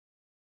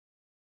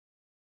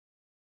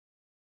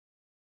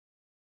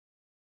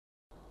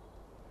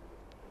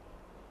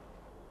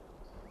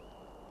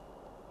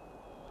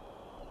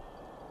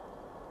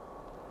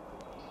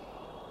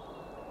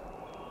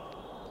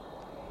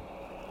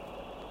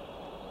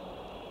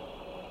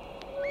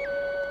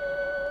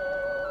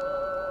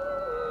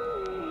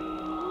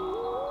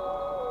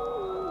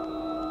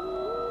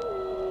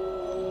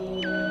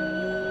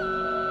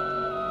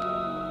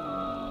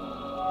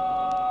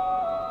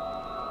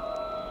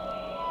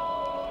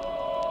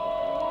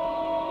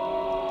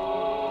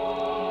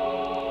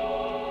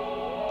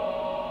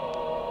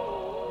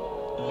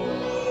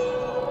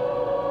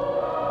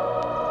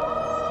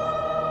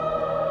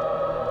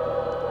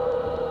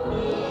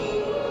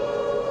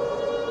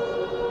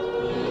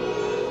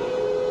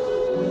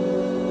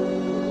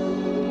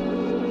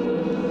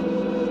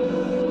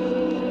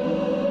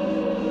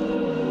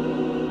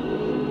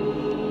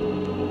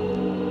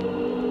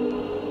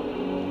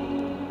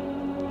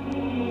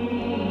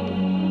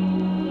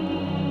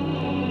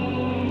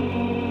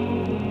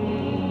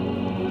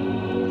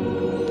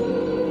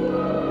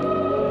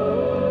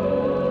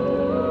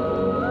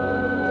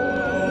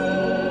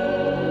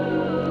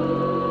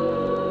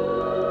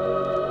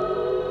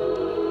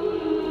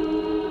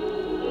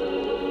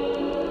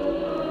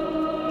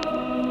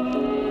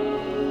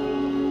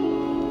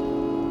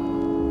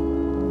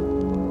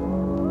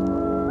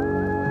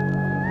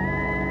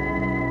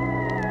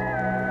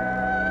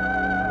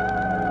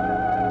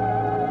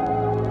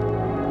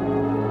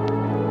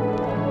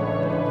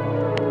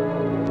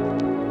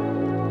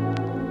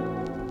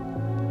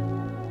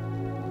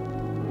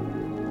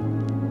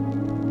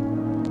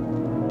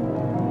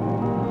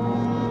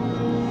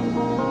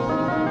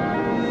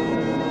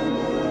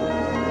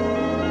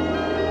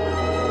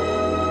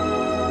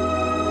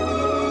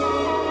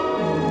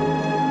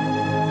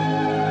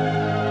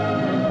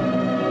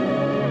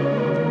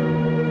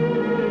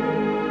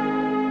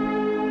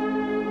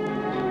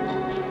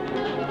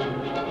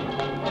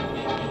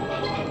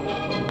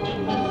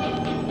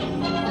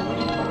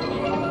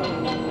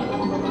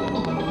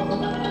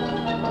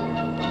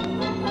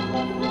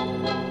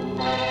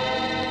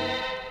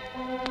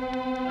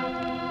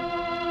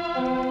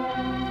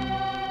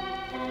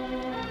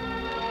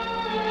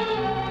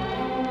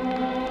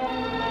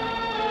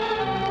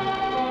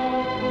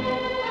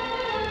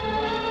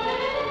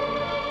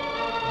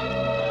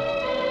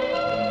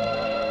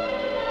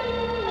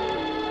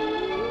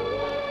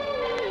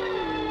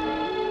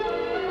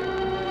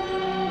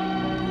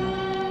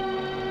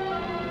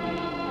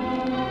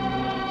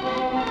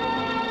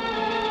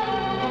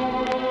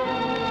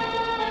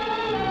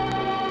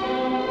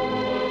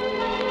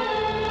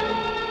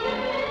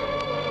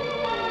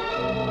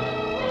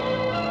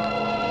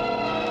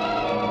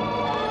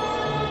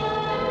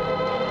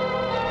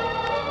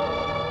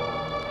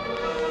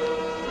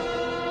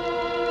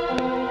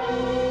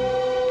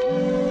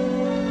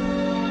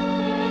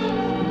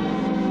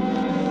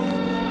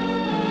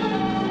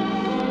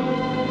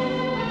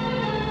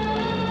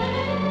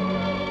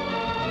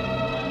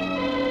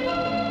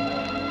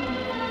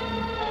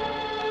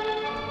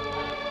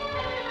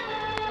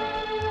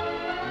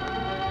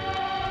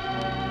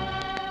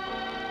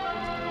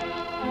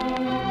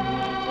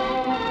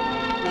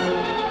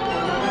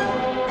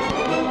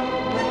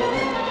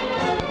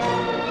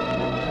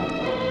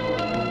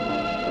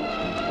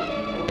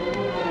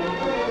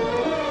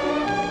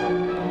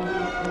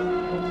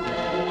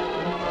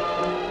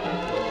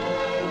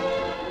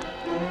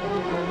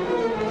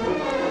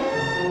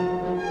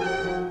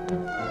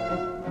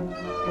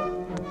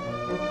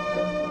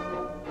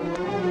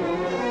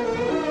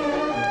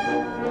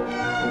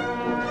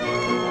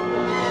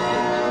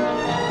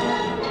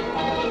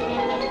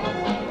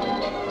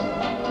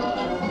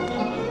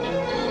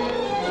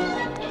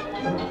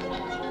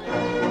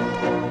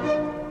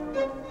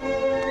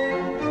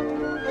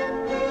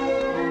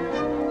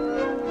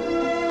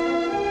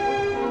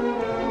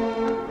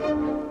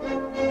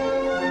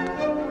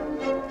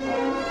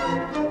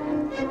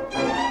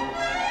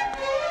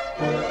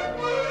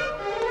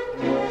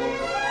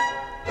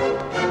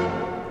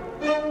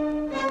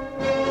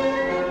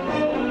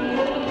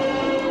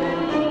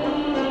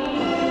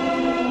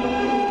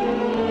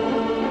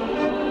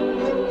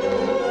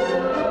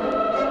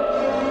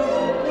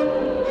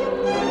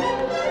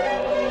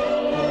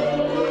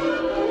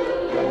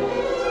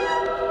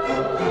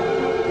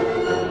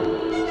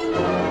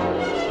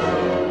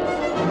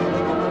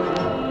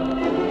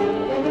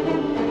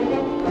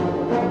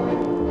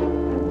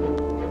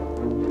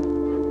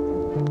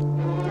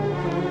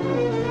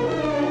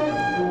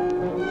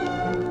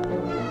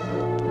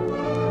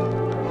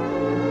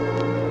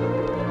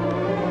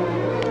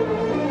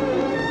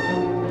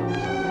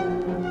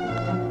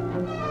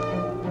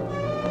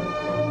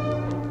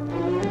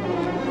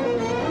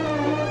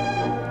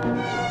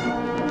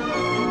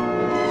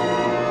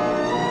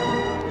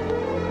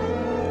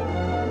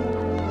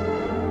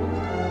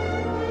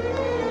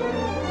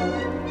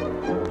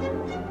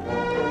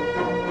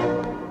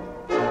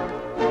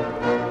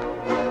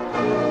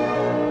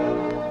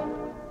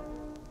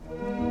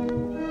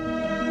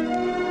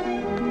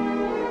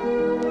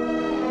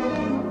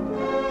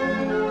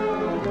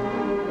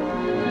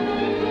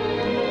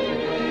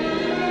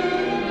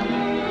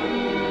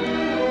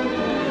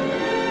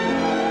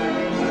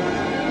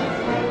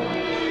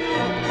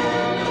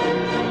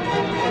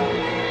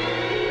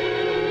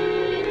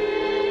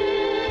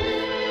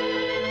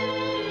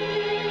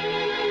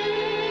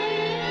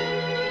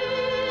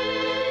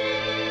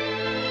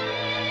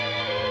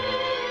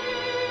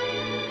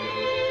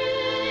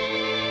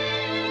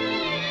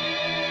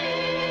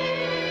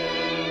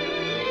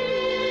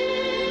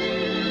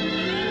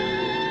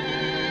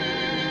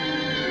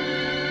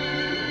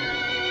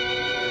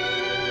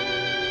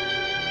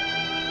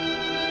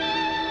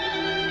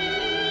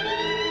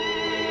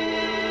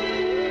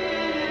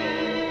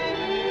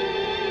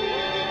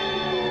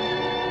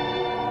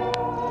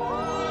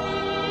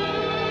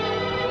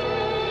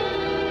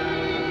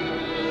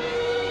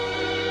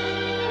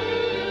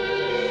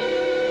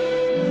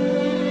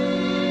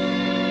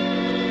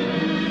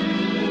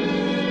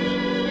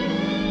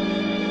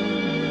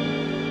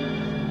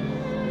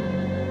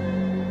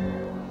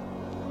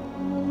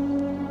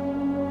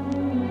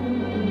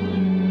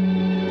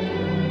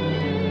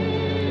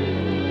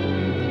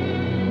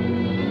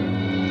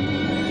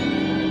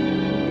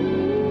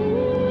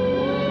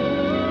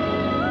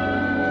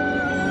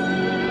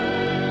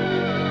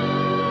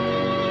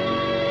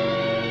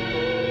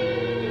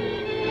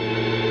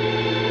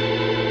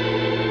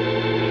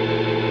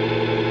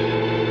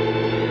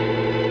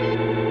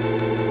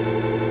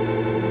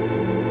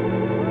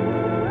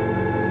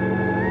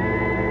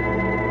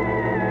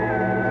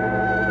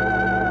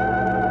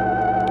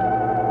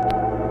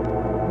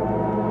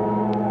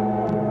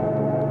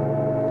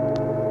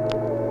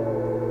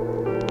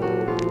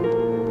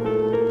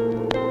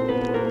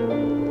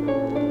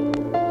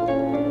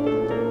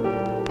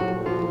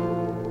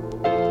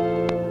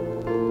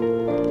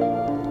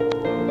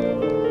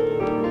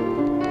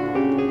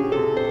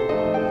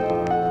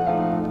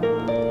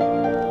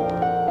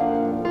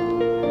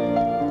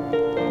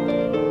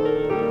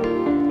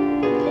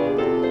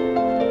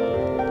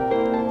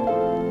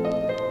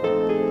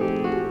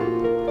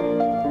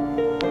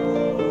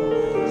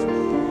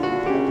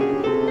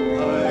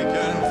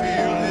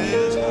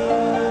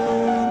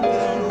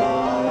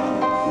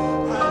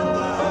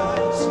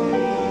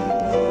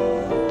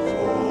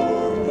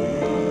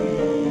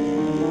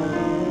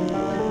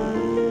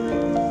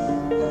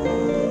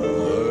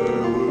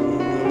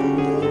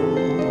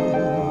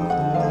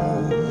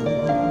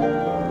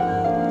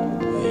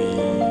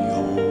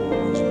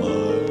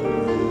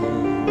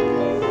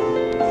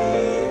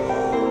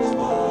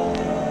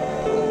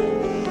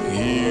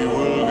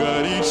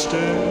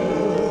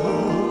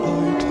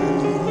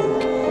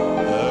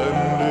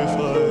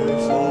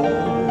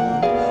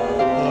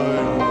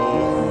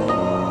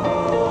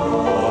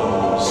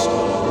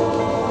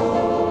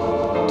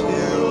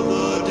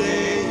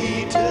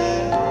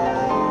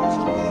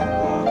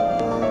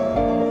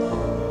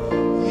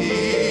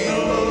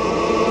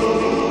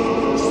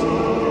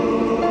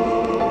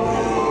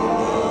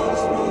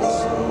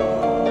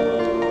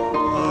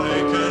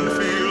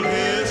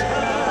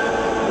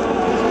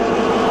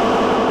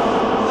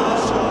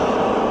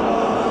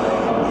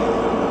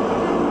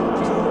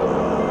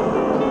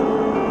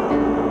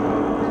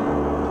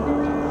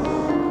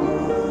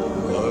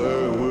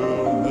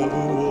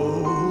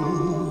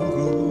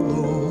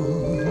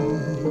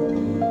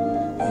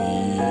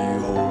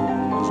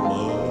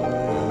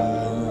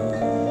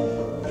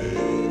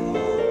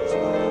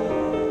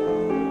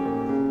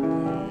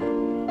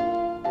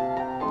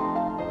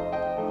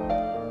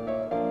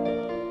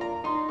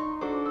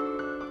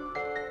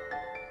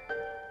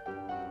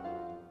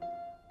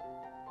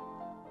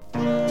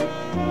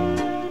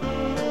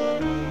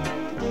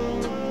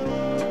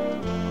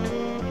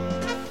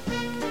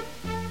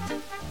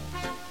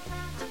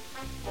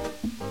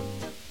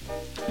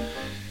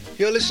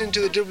You're listening to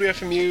the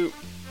WFMU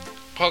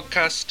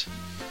podcast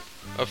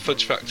of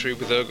Fudge Factory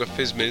with Ogre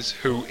Fizmiz,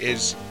 who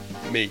is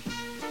me.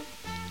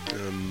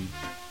 And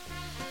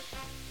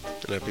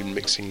I've been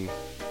mixing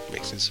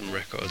some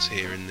records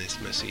here in this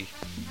messy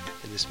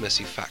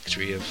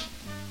factory of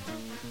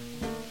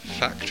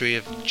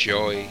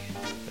joy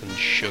and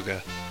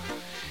sugar.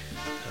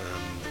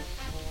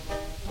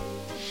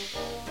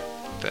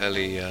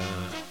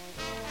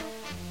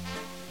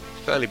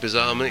 Fairly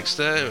bizarre mix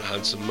there.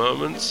 Had some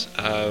moments.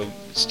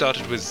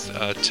 Started with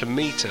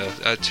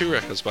Tomita, two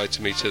records by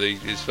Tomita.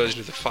 His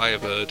version of the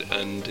Firebird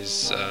and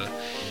his I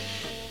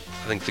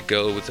think the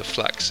Girl with the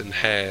Flaxen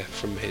Hair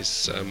from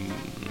his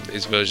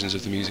versions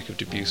of the music of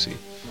Debussy,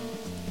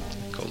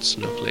 called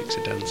Snowflakes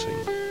Are Dancing.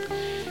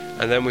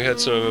 And then we heard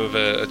some of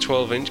a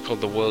 12-inch called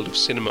The World of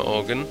Cinema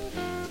Organ,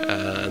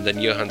 and then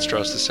Johann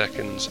Strauss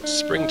II's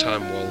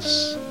Springtime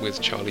Waltz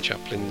with Charlie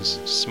Chaplin's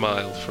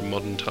Smile from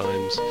Modern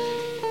Times.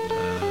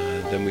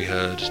 Then we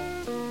heard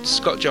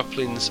Scott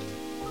Joplin's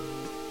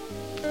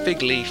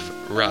Fig Leaf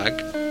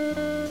Rag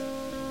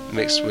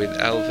mixed with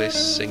Elvis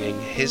singing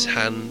His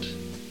Hand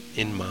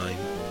in Mine,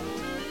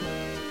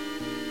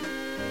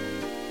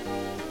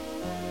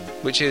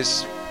 which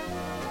is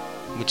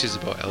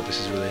about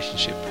Elvis's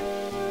relationship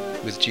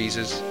with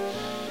Jesus,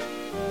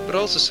 but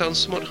also sounds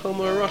somewhat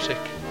homoerotic,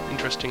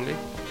 interestingly,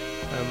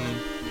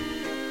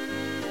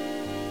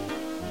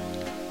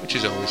 which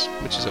is always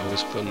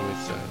fun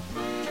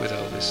with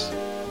Elvis,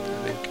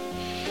 I think.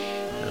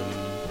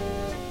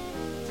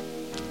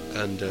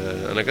 And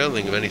I can't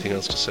think of anything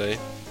else to say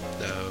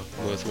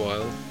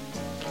worthwhile.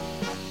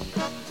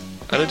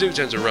 And I do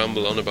tend to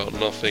ramble on about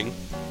nothing.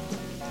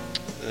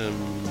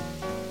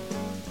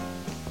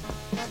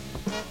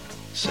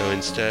 So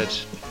instead,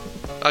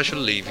 I shall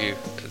leave you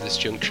at this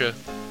juncture,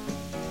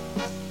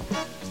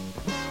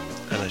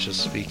 and I shall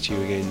speak to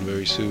you again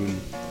very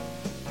soon.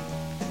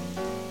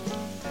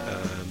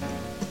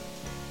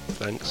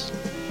 Thanks.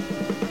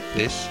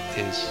 This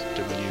is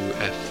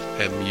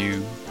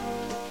WFMU.org.